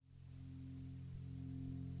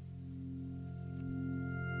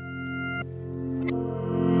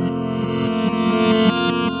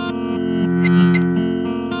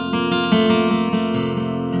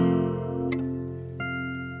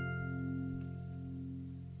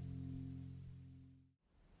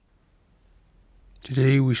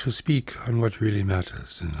Today we shall speak on what really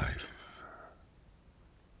matters in life.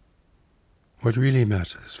 What really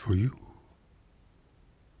matters for you.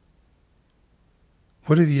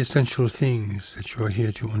 What are the essential things that you are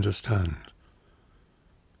here to understand?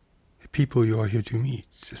 The people you are here to meet,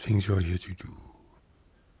 the things you are here to do.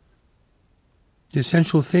 The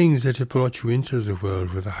essential things that have brought you into the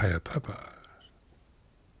world with a higher purpose.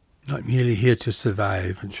 Not merely here to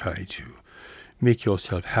survive and try to make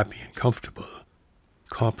yourself happy and comfortable,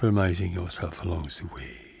 compromising yourself along the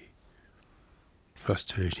way,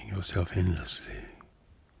 frustrating yourself endlessly.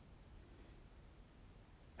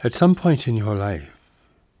 At some point in your life,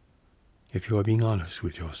 if you are being honest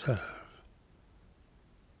with yourself,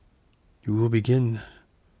 you will begin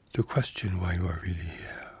to question why you are really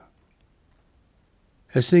here.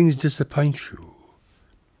 As things disappoint you,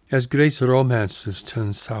 as great romances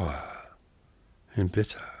turn sour and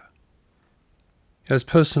bitter, as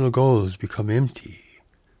personal goals become empty,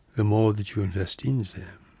 the more that you invest in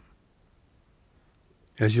them,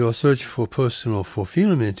 as your search for personal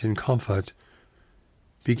fulfillment and comfort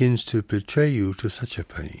begins to betray you to such a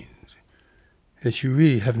point that you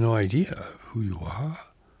really have no idea of who you are,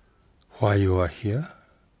 why you are here,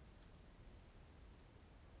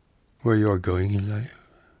 where you are going in life,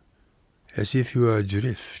 as if you are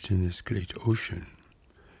adrift in this great ocean,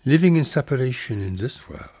 living in separation in this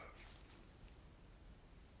world.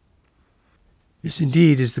 This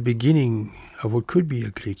indeed is the beginning of what could be a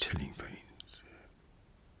great turning point,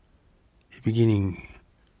 the beginning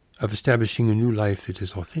of establishing a new life that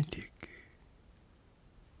is authentic,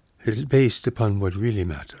 that is based upon what really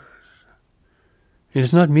matters. It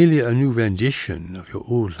is not merely a new rendition of your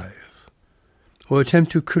old life, or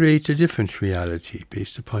attempt to create a different reality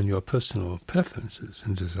based upon your personal preferences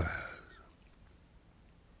and desires.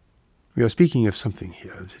 We are speaking of something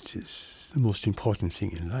here that is the most important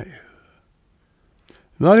thing in life.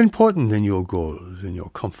 More important than your goals and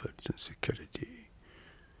your comfort and security.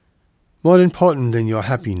 More important than your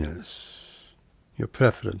happiness, your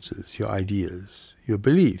preferences, your ideas, your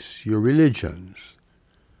beliefs, your religions,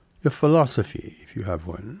 your philosophy, if you have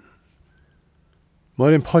one.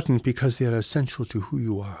 More important because they are essential to who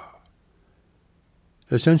you are,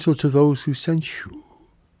 essential to those who sent you,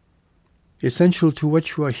 essential to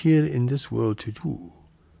what you are here in this world to do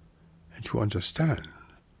and to understand,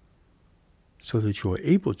 so that you are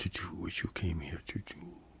able to do what you came here to do.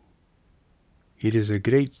 It is a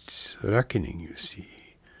great reckoning, you see,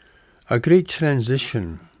 a great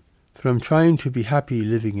transition from trying to be happy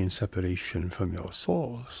living in separation from your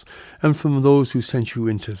source and from those who sent you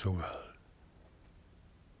into the world,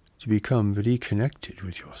 to become reconnected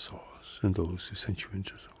with your source and those who sent you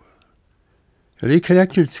into the world,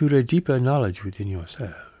 reconnected through a deeper knowledge within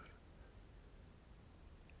yourself,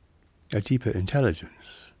 a deeper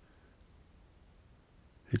intelligence,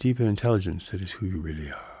 the deeper intelligence that is who you really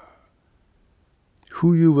are.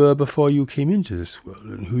 Who you were before you came into this world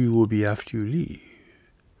and who you will be after you leave.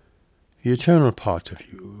 The eternal part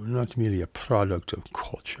of you, not merely a product of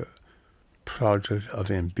culture, product of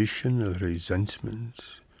ambition or resentment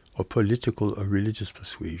or political or religious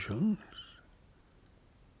persuasions.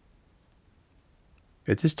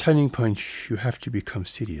 At this turning point, you have to become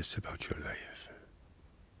serious about your life.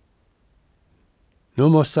 No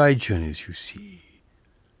more side journeys, you see.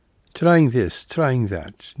 Trying this, trying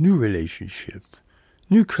that, new relationship,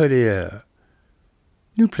 new career,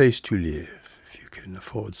 new place to live, if you can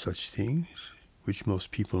afford such things, which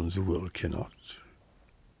most people in the world cannot.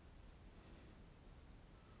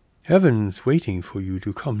 Heaven's waiting for you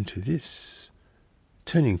to come to this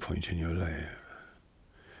turning point in your life.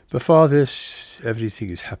 Before this, everything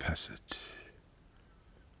is haphazard.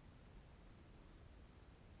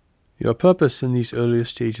 Your purpose in these earlier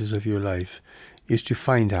stages of your life is to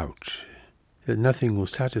find out that nothing will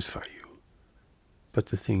satisfy you but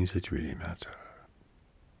the things that really matter.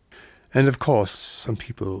 And of course, some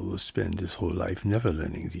people will spend this whole life never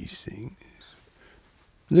learning these things,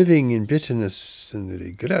 living in bitterness and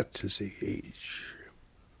regret as they age.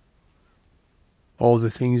 All the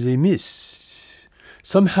things they missed,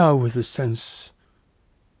 somehow with a sense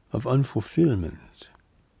of unfulfillment,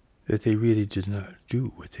 that they really did not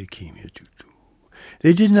do what they came here to do.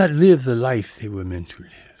 They did not live the life they were meant to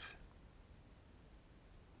live.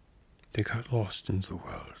 They got lost in the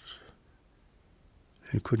world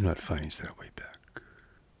and could not find their way back.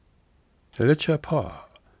 The richer part,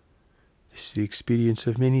 this is the experience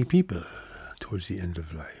of many people towards the end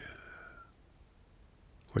of life.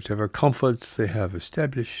 Whatever comforts they have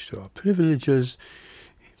established or privileges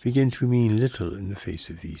begin to mean little in the face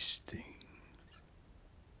of these things.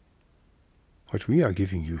 What we are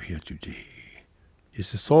giving you here today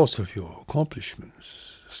is the source of your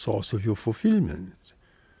accomplishments, the source of your fulfillment,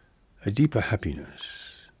 a deeper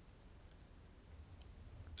happiness,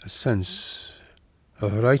 a sense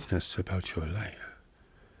of rightness about your life,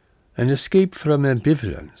 an escape from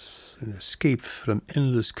ambivalence, an escape from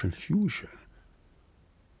endless confusion,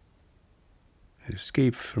 an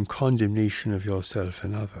escape from condemnation of yourself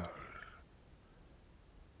and others.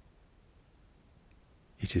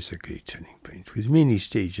 It is a great turning point, with many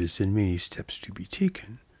stages and many steps to be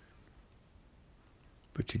taken.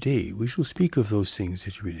 But today we shall speak of those things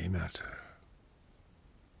that really matter.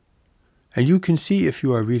 And you can see if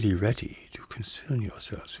you are really ready to concern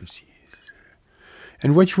yourselves with these,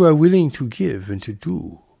 and what you are willing to give and to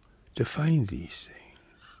do to find these things,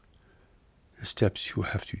 the steps you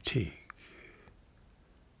have to take,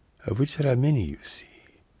 of which there are many, you see.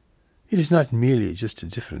 It is not merely just a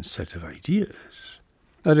different set of ideas,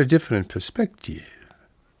 not a different perspective,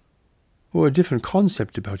 or a different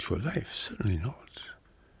concept about your life, certainly not.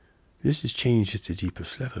 This is change at the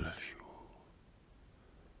deepest level of you,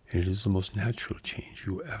 and it is the most natural change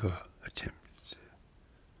you ever attempt,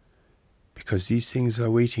 because these things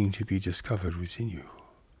are waiting to be discovered within you,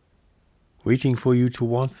 waiting for you to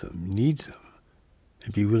want them, need them,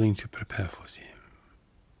 and be willing to prepare for them.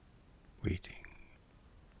 Waiting.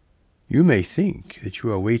 You may think that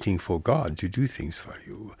you are waiting for God to do things for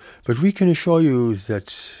you, but we can assure you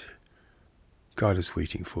that God is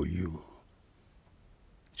waiting for you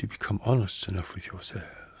to become honest enough with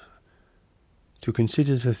yourself, to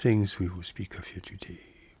consider the things we will speak of here today.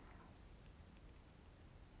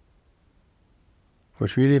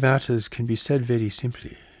 What really matters can be said very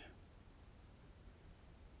simply.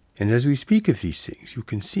 And as we speak of these things, you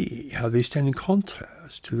can see how they stand in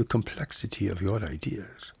contrast to the complexity of your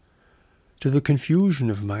ideas, to the confusion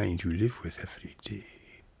of mind you live with every day.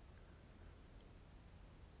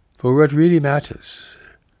 For what really matters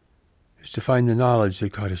is to find the knowledge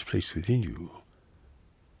that God has placed within you,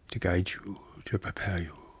 to guide you, to prepare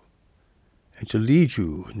you, and to lead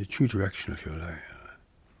you in the true direction of your life.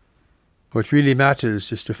 What really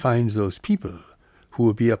matters is to find those people who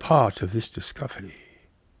will be a part of this discovery.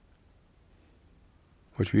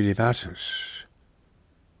 What really matters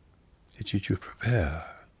is that you prepare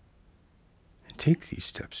and take these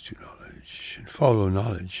steps to knowledge and follow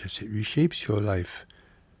knowledge as it reshapes your life,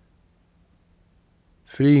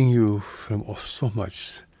 freeing you from so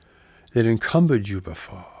much that encumbered you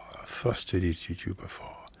before, frustrated you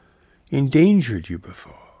before, endangered you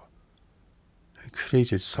before, and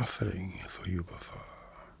created suffering for you before.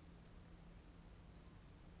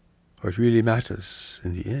 What really matters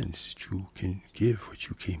in the end is that you can give what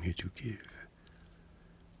you came here to give,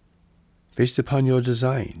 based upon your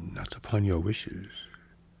design, not upon your wishes,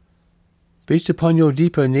 based upon your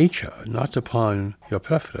deeper nature, not upon your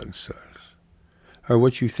preferences, or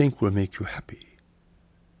what you think will make you happy.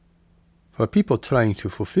 For people trying to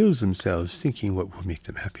fulfill themselves, thinking what will make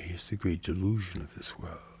them happy, is the great delusion of this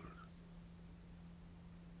world.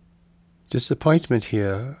 Disappointment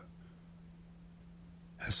here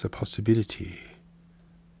has the possibility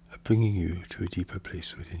of bringing you to a deeper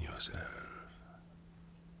place within yourself.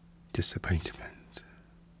 Disappointment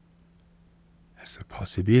has the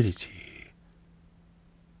possibility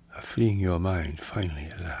of freeing your mind finally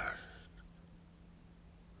at last.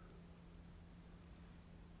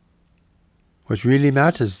 What really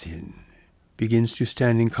matters then begins to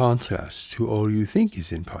stand in contrast to all you think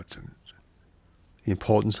is important. The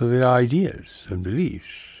importance of your ideas and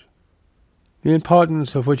beliefs, the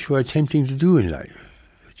importance of what you are attempting to do in life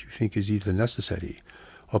that you think is either necessary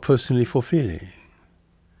or personally fulfilling,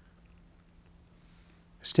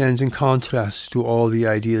 stands in contrast to all the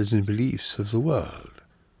ideas and beliefs of the world,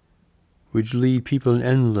 which lead people in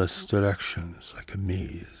endless directions like a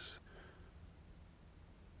maze,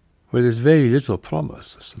 where there's very little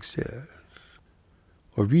promise of success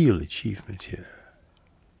or real achievement here.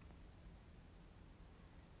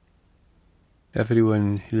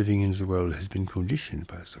 Everyone living in the world has been conditioned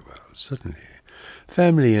by the world, certainly.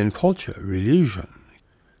 Family and culture, religion,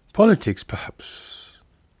 politics perhaps,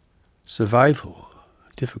 survival,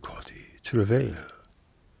 difficulty, travail,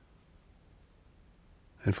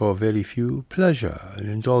 and for very few, pleasure and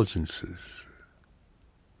indulgences,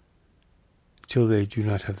 till they do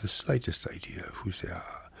not have the slightest idea of who they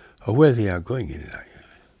are or where they are going in life.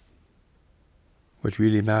 What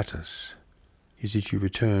really matters is that you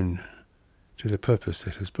return to the purpose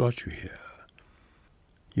that has brought you here.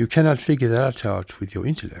 You cannot figure that out with your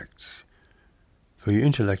intellect, for your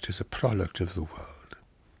intellect is a product of the world.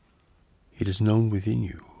 It is known within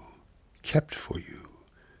you, kept for you,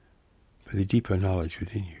 by the deeper knowledge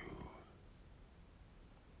within you.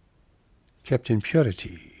 kept in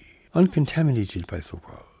purity, uncontaminated by the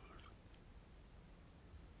world.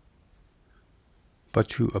 But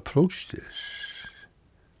to approach this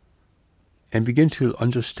and begin to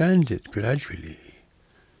understand it gradually,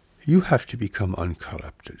 you have to become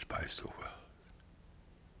uncorrupted by the world.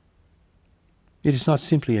 It is not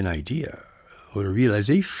simply an idea or a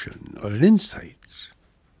realization or an insight.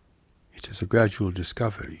 It is a gradual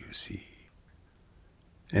discovery, you see.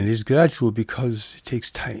 And it is gradual because it takes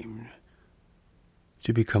time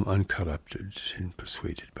to become uncorrupted and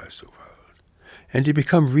persuaded by the world, and to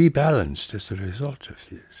become rebalanced as a result of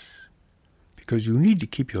this, because you need to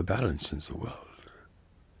keep your balance in the world.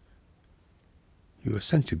 You are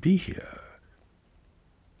sent to be here.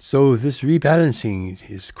 So this rebalancing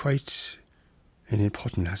is quite an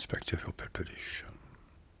important aspect of your preparation.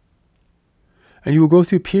 And you will go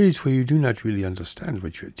through periods where you do not really understand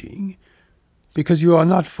what you're doing, because you are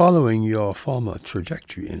not following your former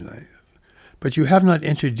trajectory in life, but you have not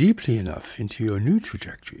entered deeply enough into your new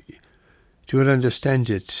trajectory to understand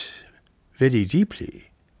it very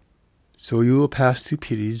deeply. So you will pass through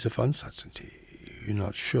periods of uncertainty. You're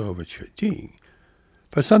not sure what you're doing,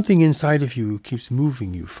 but something inside of you keeps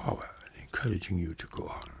moving you forward, encouraging you to go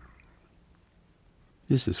on.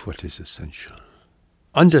 This is what is essential.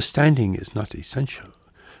 Understanding is not essential,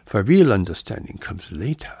 for real understanding comes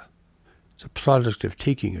later. It's a product of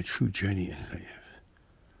taking a true journey in life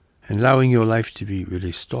and allowing your life to be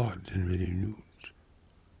restored and renewed,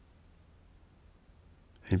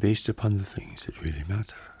 and based upon the things that really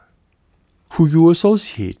matter. Who you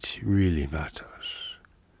associate really matters,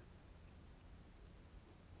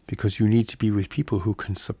 because you need to be with people who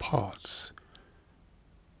can support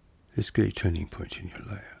this great turning point in your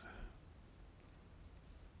life,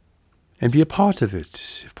 and be a part of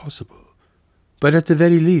it if possible, but at the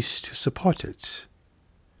very least to support it,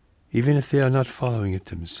 even if they are not following it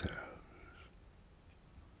themselves.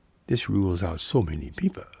 This rules out so many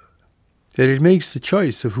people that it makes the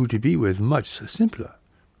choice of who to be with much simpler.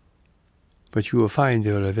 But you will find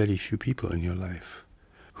there are very few people in your life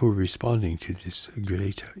who are responding to this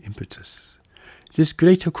greater impetus, this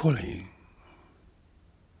greater calling.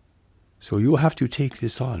 So you will have to take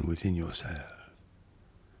this on within yourself.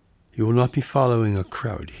 You will not be following a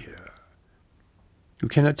crowd here. You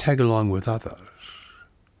cannot tag along with others.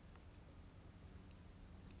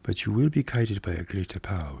 But you will be guided by a greater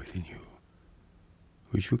power within you,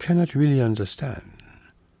 which you cannot really understand,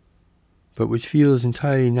 but which feels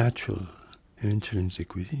entirely natural and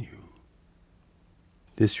intrinsic within you.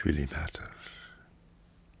 This really matters.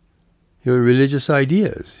 Your religious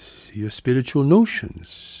ideas, your spiritual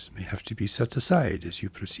notions may have to be set aside as you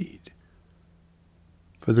proceed.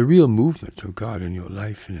 For the real movement of God in your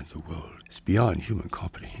life and in the world is beyond human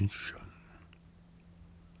comprehension.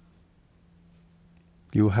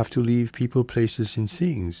 You will have to leave people, places, and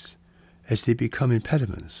things as they become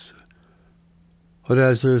impediments, or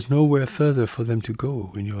as there is nowhere further for them to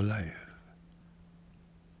go in your life.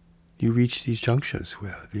 You reach these junctures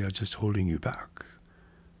where they are just holding you back,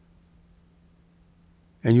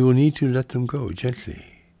 and you will need to let them go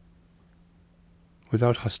gently,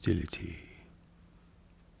 without hostility.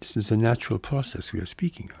 This is a natural process we are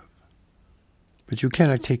speaking of, but you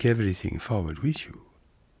cannot take everything forward with you.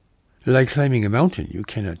 Like climbing a mountain, you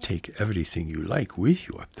cannot take everything you like with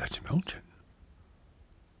you up that mountain.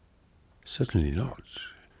 Certainly not.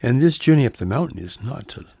 And this journey up the mountain is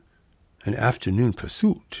not an afternoon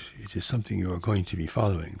pursuit. It is something you are going to be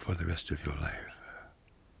following for the rest of your life.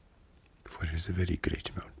 For it is a very great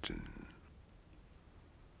mountain.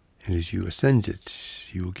 And as you ascend it,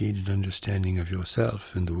 you will gain an understanding of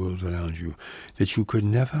yourself and the world around you that you could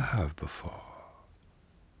never have before.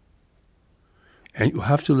 And you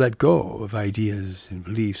have to let go of ideas and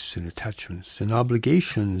beliefs and attachments and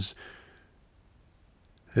obligations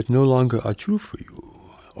that no longer are true for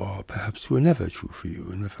you, or perhaps were never true for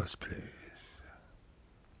you in the first place.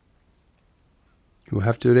 You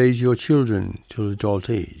have to raise your children till adult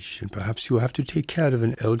age, and perhaps you have to take care of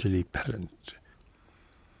an elderly parent.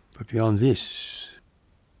 But beyond this,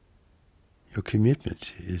 your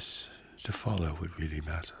commitment is to follow what really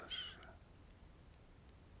matters.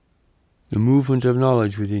 The movement of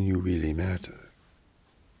knowledge within you really matters.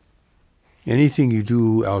 Anything you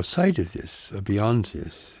do outside of this or beyond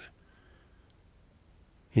this,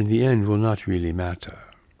 in the end will not really matter,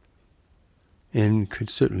 and could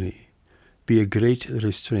certainly be a great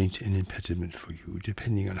restraint and impediment for you,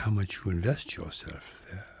 depending on how much you invest yourself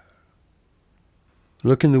there.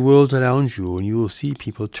 Look in the world around you, and you will see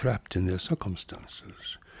people trapped in their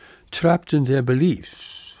circumstances, trapped in their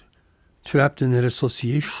beliefs, trapped in their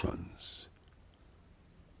associations,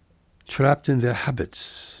 trapped in their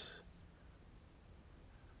habits,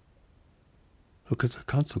 Look at the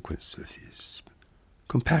consequence of this,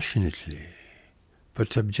 compassionately,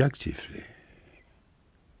 but objectively.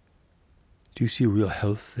 Do you see real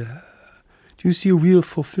health there? Do you see real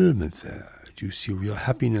fulfillment there? Do you see real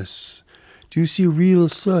happiness? Do you see real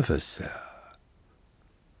service there?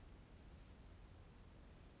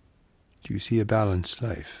 Do you see a balanced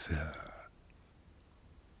life there?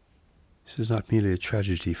 This is not merely a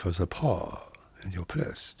tragedy for the poor and the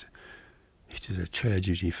oppressed. It is a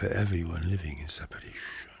tragedy for everyone living in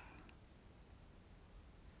separation.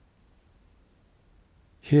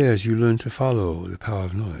 Here, as you learn to follow the power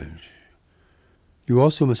of knowledge, you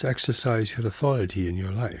also must exercise your authority in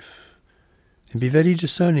your life and be very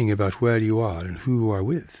discerning about where you are and who you are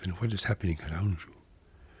with and what is happening around you.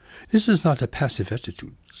 This is not a passive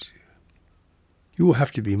attitude. You will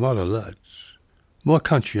have to be more alert, more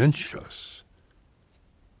conscientious,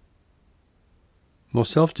 more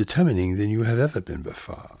self-determining than you have ever been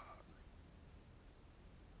before,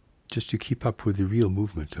 just to keep up with the real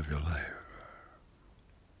movement of your life.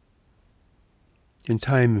 In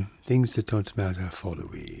time, things that don't matter fall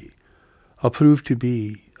away, or prove to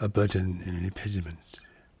be a burden and an impediment.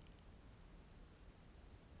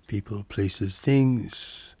 People, places,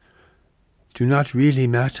 things do not really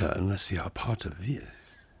matter unless they are part of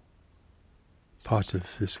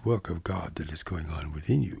this work of God that is going on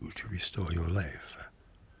within you to restore your life.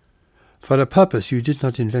 For a purpose you did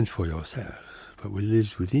not invent for yourself, but which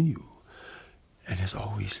lives within you and has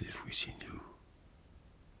always lived within you.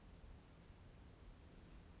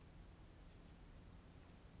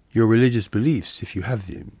 Your religious beliefs, if you have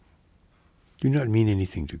them, do not mean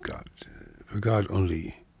anything to God, for God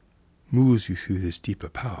only moves you through this deeper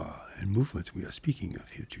power and movement we are speaking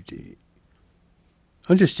of here today.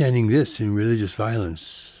 Understanding this in religious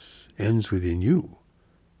violence ends within you.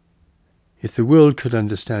 If the world could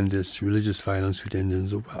understand this, religious violence would end in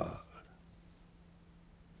the world.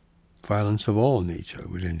 Violence of all nature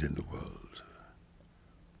would end in the world.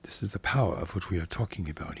 This is the power of what we are talking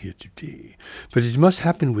about here today. But it must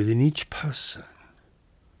happen within each person.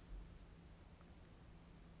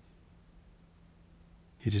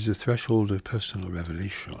 It is the threshold of personal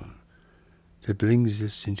revelation that brings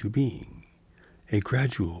this into being, a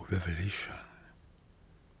gradual revelation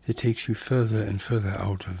that takes you further and further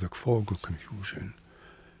out of the fog of confusion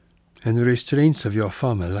and the restraints of your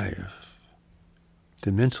former life,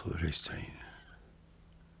 the mental restraints,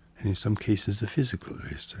 and in some cases the physical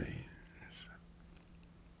restraints.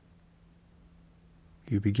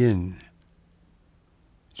 You begin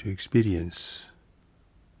to experience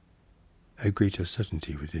a greater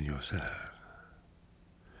certainty within yourself.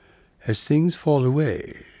 As things fall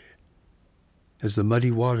away, as the muddy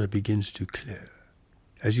water begins to clear,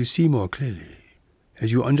 as you see more clearly,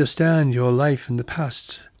 as you understand your life in the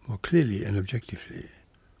past more clearly and objectively,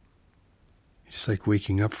 it's like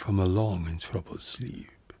waking up from a long and troubled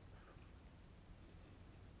sleep.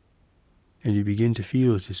 And you begin to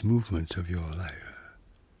feel this movement of your life,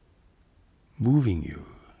 moving you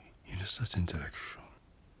in a certain direction.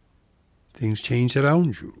 Things change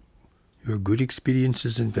around you. Your good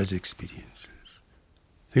experiences and bad experiences.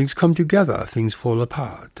 Things come together, things fall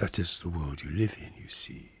apart. That is the world you live in, you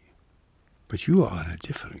see. But you are on a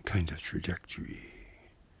different kind of trajectory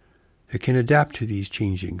that can adapt to these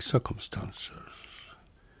changing circumstances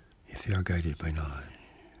if they are guided by knowledge.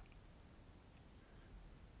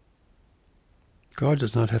 God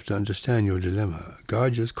does not have to understand your dilemma.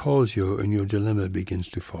 God just calls you and your dilemma begins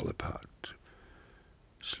to fall apart.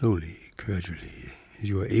 Slowly, gradually, as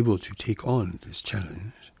you are able to take on this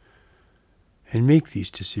challenge and make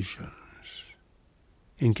these decisions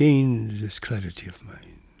and gain this clarity of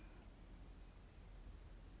mind.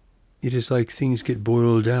 It is like things get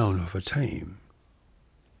boiled down over time.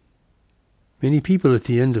 Many people at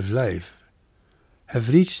the end of life have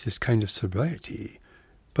reached this kind of sobriety,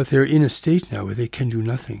 but they're in a state now where they can do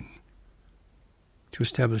nothing to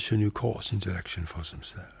establish a new course and direction for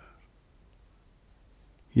themselves.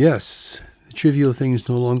 Yes, the trivial things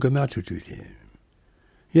no longer matter to them.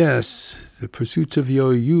 Yes, the pursuits of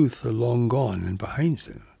your youth are long gone and behind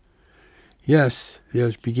them. Yes, they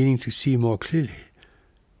are beginning to see more clearly.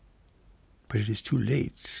 But it is too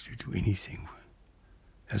late to do anything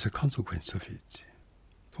as a consequence of it.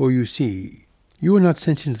 For you see, you are not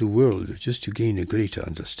sent into the world just to gain a greater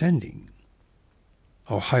understanding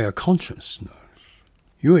or higher consciousness.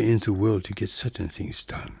 You are in the world to get certain things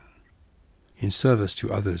done in service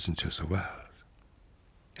to others and to the world.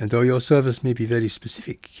 And though your service may be very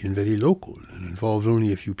specific and very local and involve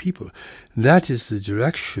only a few people, that is the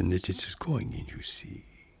direction that it is going in, you see.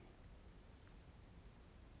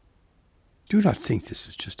 Do not think this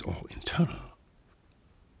is just all internal.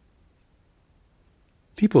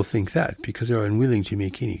 People think that because they're unwilling to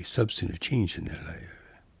make any substantive change in their life.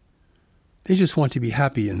 They just want to be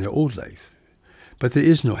happy in their old life. But there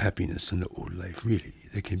is no happiness in the old life, really,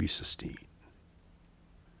 that can be sustained.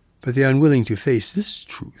 But they are unwilling to face this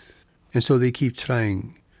truth. And so they keep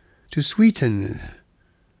trying to sweeten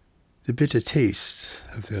the bitter taste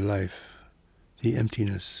of their life, the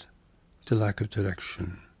emptiness, the lack of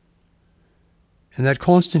direction, and that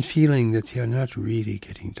constant feeling that they are not really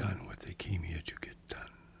getting done what they came here to get done.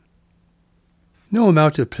 No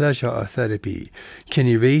amount of pleasure or therapy can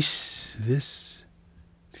erase this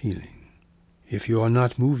feeling if you are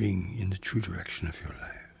not moving in the true direction of your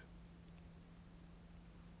life.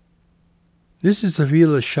 This is the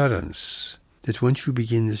real assurance that once you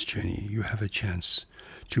begin this journey, you have a chance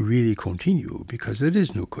to really continue, because there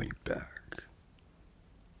is no going back.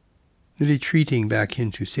 The retreating back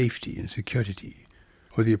into safety and security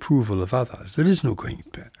or the approval of others, there is no going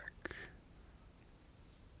back.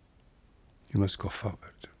 You must go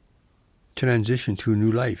forward. Transition to a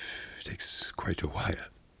new life takes quite a while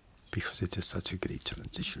because it is such a great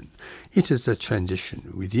transition. It is a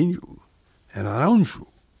transition within you and around you.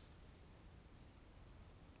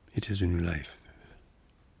 It is a new life.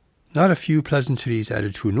 Not a few pleasantries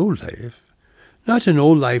added to an old life. Not an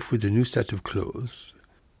old life with a new set of clothes.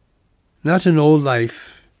 Not an old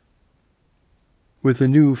life with a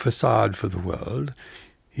new facade for the world.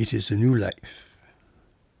 It is a new life,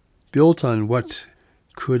 built on what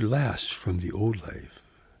could last from the old life.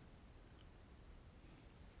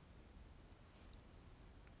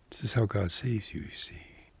 This is how God saves you, you see.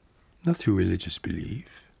 Not through religious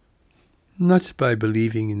belief, not by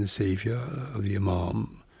believing in the Savior or the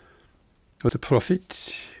Imam or the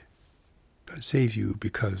Prophet. God saves you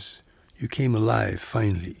because you came alive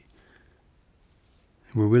finally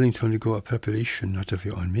and were willing to undergo a preparation not of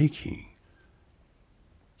your own making,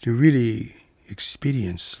 to really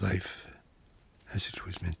experience life as it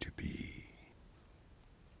was meant to be,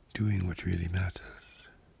 doing what really matters,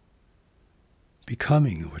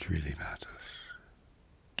 becoming what really matters,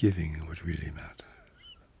 giving what really matters.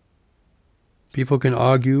 People can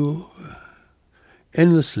argue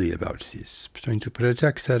endlessly about this, trying to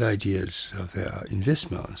protect their ideas of their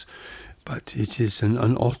investments, but it is an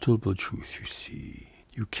unalterable truth, you see.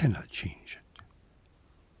 You cannot change it.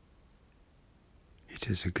 It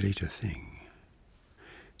is a greater thing.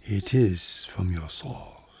 It is from your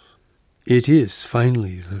soul. It is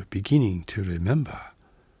finally the beginning to remember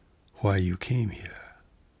why you came here,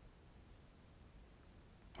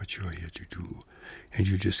 what you are here to do. And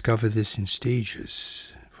you discover this in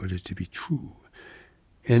stages for it to be true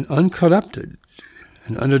and uncorrupted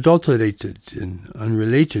and unadulterated and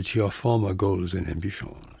unrelated to your former goals and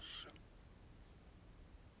ambitions.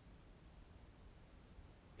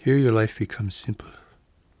 Here your life becomes simple.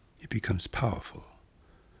 It becomes powerful.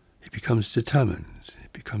 It becomes determined.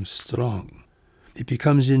 It becomes strong. It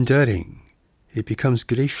becomes enduring. It becomes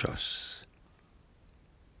gracious.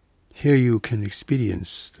 Here you can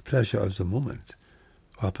experience the pleasure of the moment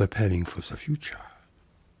while preparing for the future.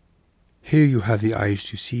 Here you have the eyes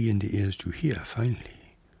to see and the ears to hear,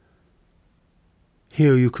 finally.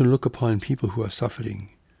 Here you can look upon people who are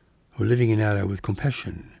suffering, who are living in error with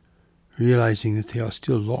compassion, realizing that they are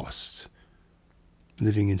still lost,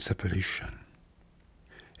 living in separation.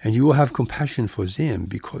 And you will have compassion for them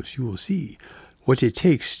because you will see what it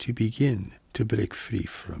takes to begin to break free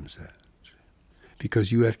from that.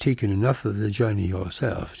 Because you have taken enough of the journey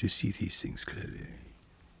yourself to see these things clearly.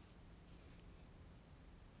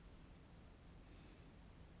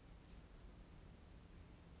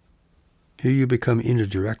 Here you become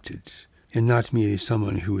inner-directed, and not merely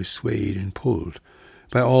someone who is swayed and pulled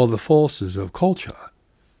by all the forces of culture,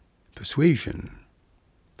 persuasion,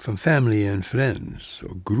 from family and friends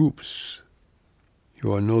or groups.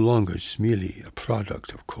 You are no longer just merely a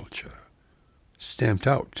product of culture, stamped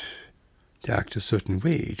out to act a certain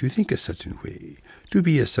way, to think a certain way, to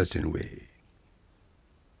be a certain way.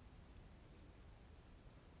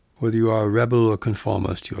 Whether you are a rebel or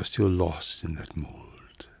conformist, you are still lost in that mold.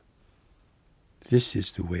 This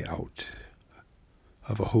is the way out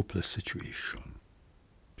of a hopeless situation.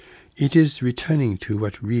 It is returning to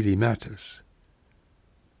what really matters.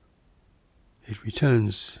 It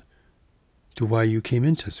returns to why you came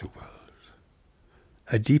into the world.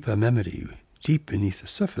 A deeper memory, deep beneath the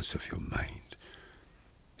surface of your mind,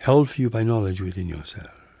 held for you by knowledge within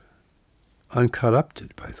yourself,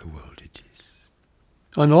 uncorrupted by the world it is,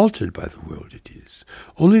 unaltered by the world it is.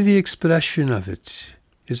 Only the expression of it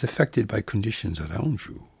is affected by conditions around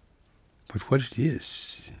you. But what it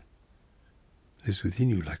is within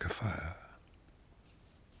you like a fire.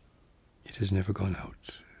 It has never gone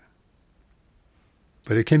out.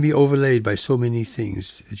 But it can be overlaid by so many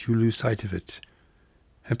things that you lose sight of it,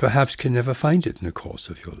 and perhaps can never find it in the course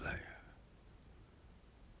of your life.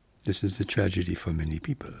 This is the tragedy for many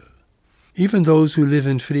people. Even those who live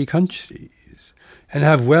in free countries and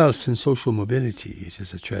have wealth and social mobility, it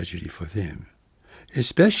is a tragedy for them,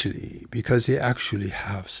 especially because they actually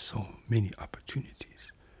have so many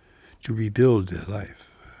opportunities to rebuild their life.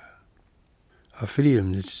 A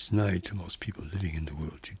freedom that is denied to most people living in the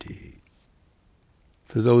world today.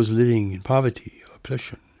 For those living in poverty or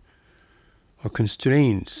oppression, or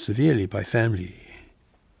constrained severely by family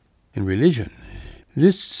and religion,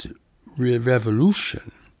 this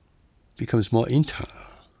revolution becomes more internal,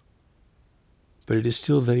 but it is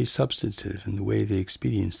still very substantive in the way they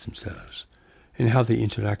experience themselves and how they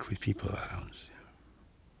interact with people around them.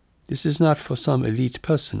 This is not for some elite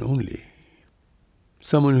person only,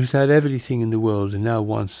 someone who's had everything in the world and now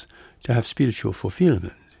wants to have spiritual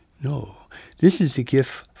fulfillment. No, this is a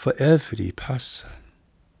gift for every person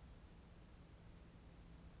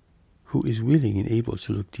who is willing and able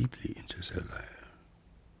to look deeply into their life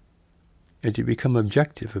and to become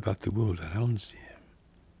objective about the world around them.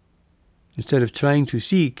 Instead of trying to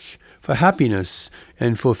seek for happiness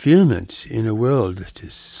and fulfillment in a world that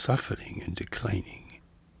is suffering and declining.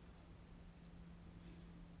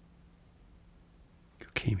 You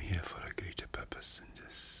came here for a greater purpose than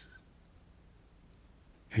this.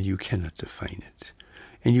 And you cannot define it.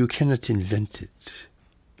 And you cannot invent it.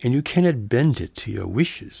 And you cannot bend it to your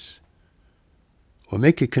wishes or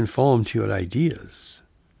make it conform to your ideas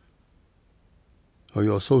or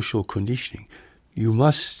your social conditioning. You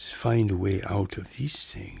must find a way out of these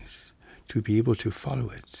things to be able to follow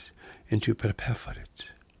it and to prepare for it.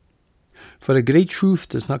 For a great truth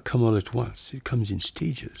does not come all at once. It comes in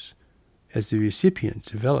stages as the recipient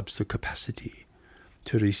develops the capacity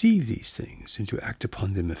to receive these things and to act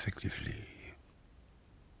upon them effectively.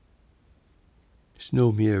 It's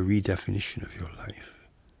no mere redefinition of your life.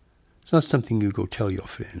 It's not something you go tell your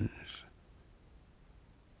friends.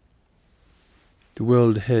 The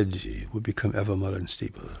world ahead will become ever more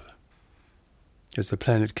unstable as the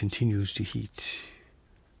planet continues to heat,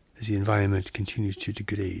 as the environment continues to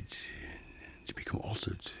degrade and to become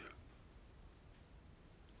altered.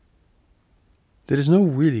 There is no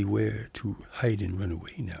really where to hide and run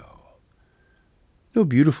away now. No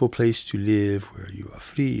beautiful place to live where you are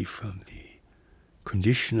free from the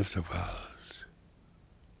condition of the world,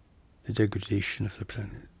 the degradation of the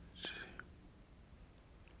planet,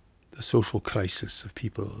 the social crisis of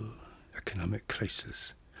people, economic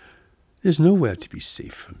crisis. There's nowhere to be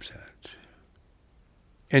safe from that.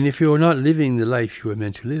 And if you are not living the life you are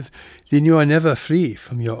meant to live, then you are never free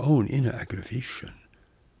from your own inner aggravation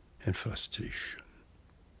and frustration.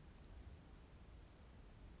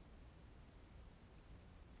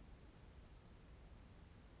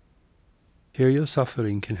 Here your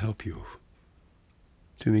suffering can help you,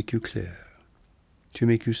 to make you clear, to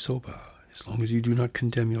make you sober, as long as you do not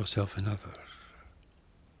condemn yourself and others.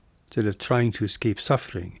 Instead of trying to escape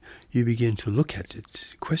suffering, you begin to look at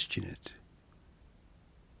it, question it.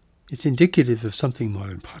 It's indicative of something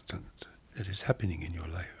more important that is happening in your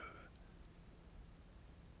life,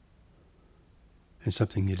 and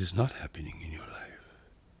something that is not happening in your life.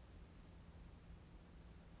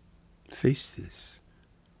 Face this.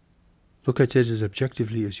 Look at it as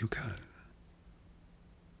objectively as you can.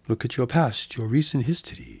 Look at your past, your recent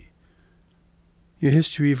history, your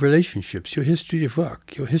history of relationships, your history of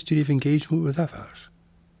work, your history of engagement with others.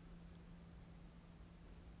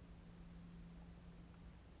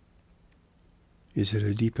 Is there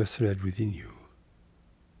a deeper thread within you?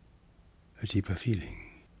 A deeper feeling?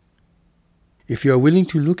 If you are willing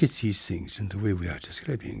to look at these things in the way we are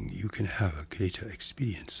describing, you can have a greater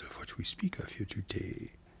experience of what we speak of here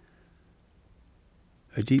today.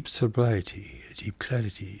 A deep sobriety, a deep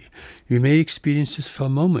clarity. You may experience this for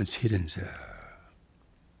moments hidden there.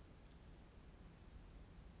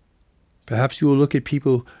 Perhaps you will look at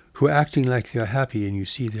people who are acting like they are happy and you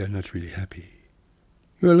see they are not really happy.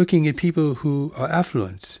 You are looking at people who are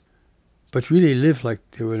affluent, but really live like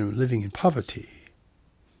they were living in poverty.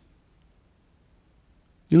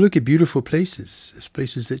 You look at beautiful places as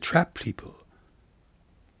places that trap people,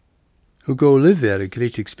 who go live there at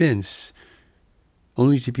great expense,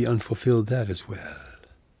 only to be unfulfilled there as well.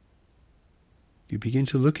 You begin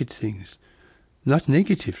to look at things, not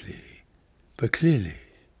negatively, but clearly,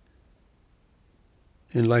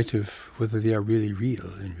 in light of whether they are really real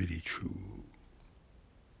and really true.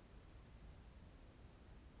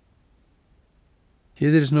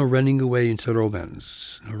 Here there is no running away into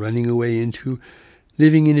romance, no running away into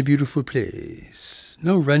living in a beautiful place,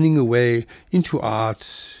 no running away into art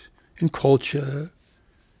and culture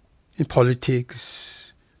in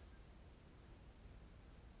politics,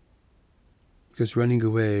 because running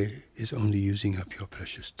away is only using up your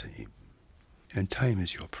precious time, and time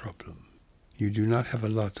is your problem. You do not have a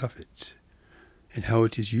lot of it, and how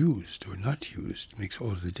it is used or not used makes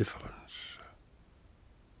all the difference.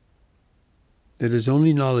 There is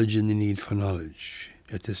only knowledge in the need for knowledge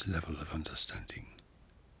at this level of understanding.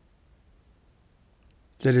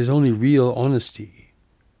 There is only real honesty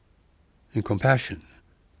and compassion,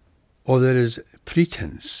 or there is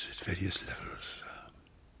pretense at various levels.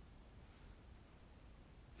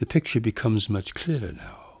 The picture becomes much clearer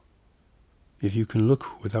now if you can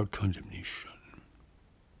look without condemnation.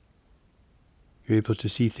 You're able to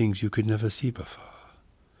see things you could never see before,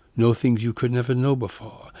 know things you could never know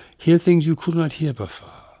before, hear things you could not hear before.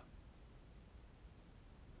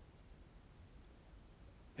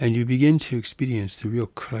 And you begin to experience the real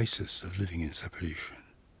crisis of living in separation.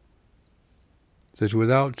 That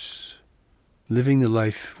without living the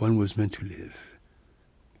life one was meant to live,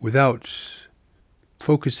 without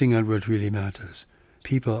focusing on what really matters,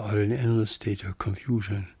 people are in an endless state of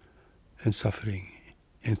confusion and suffering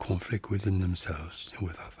and conflict within themselves and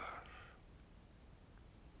with others.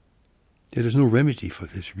 There is no remedy for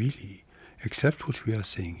this really, except what we are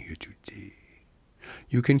saying here today.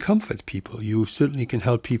 You can comfort people, you certainly can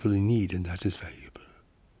help people in need, and that is valuable.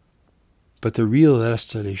 But the real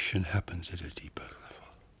restoration happens at a deeper level.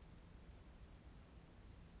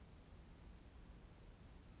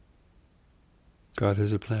 God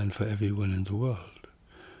has a plan for everyone in the world.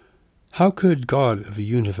 How could God of a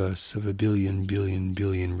universe of 1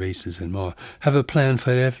 billion races and more have a plan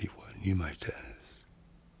for everyone, you might ask?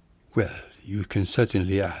 Well, you can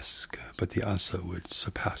certainly ask, but the answer would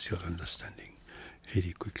surpass your understanding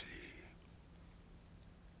very quickly.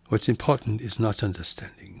 What's important is not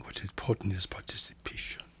understanding. What's important is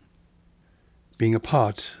participation. Being a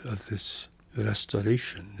part of this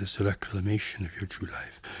restoration, this reclamation of your true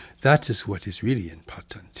life. That is what is really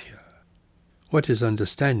important here. What is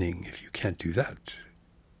understanding if you can't do that?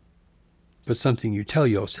 But something you tell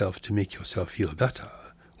yourself to make yourself feel better,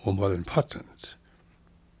 or more important,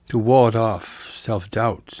 to ward off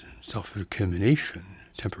self-doubt and self-recrimination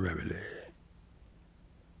temporarily.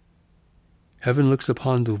 Heaven looks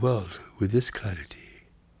upon the world with this clarity.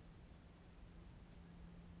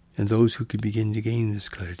 And those who can begin to gain this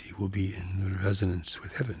clarity will be in resonance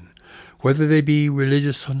with heaven, whether they be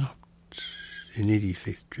religious or not, in any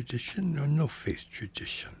faith tradition or no faith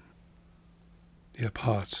tradition. They are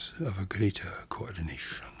part of a greater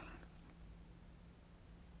coordination.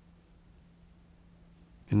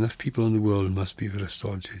 Enough people in the world must be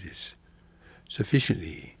restored to this,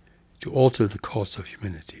 sufficiently to alter the course of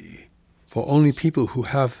humanity. For only people who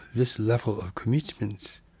have this level of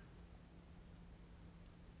commitment,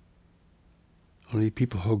 only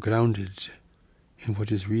people who are grounded in what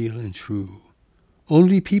is real and true,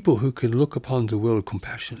 only people who can look upon the world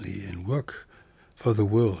compassionately and work for the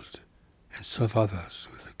world and serve others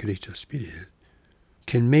with a greater spirit,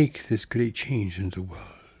 can make this great change in the world.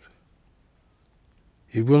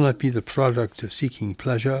 It will not be the product of seeking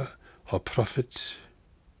pleasure or profit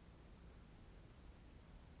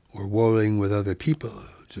or warring with other people,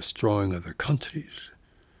 destroying other countries,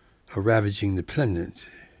 or ravaging the planet.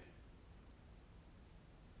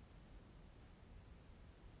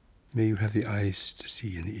 May you have the eyes to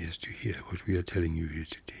see and the ears to hear what we are telling you here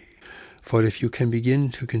today. For if you can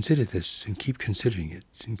begin to consider this and keep considering it,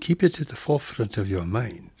 and keep it at the forefront of your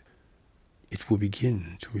mind, it will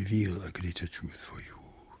begin to reveal a greater truth for you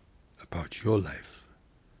about your life,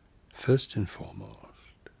 first and foremost.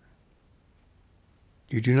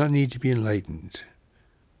 You do not need to be enlightened,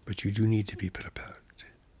 but you do need to be prepared.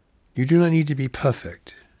 You do not need to be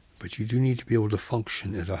perfect, but you do need to be able to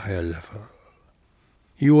function at a higher level.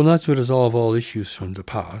 You will not resolve all issues from the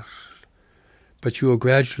past, but you will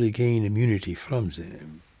gradually gain immunity from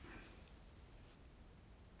them.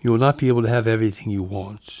 You will not be able to have everything you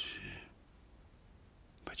want,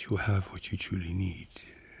 but you will have what you truly need,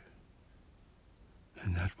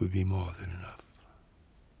 and that will be more than enough.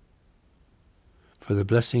 For the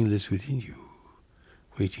blessing lives within you,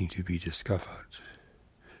 waiting to be discovered,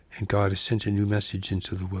 and God has sent a new message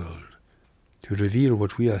into the world to reveal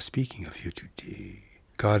what we are speaking of here today.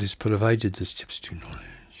 God has provided the steps to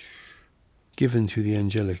knowledge, given through the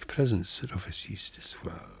angelic presence that oversees this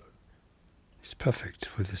world. It's perfect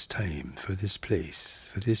for this time, for this place,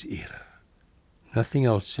 for this era. Nothing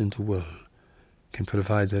else in the world can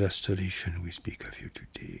provide the restoration we speak of here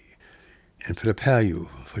today, and prepare you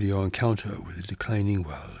for your encounter with the declining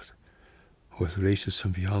world, or with races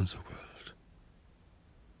from beyond the world.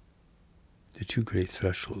 The two great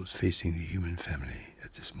thresholds facing the human family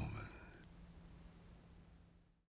at this moment.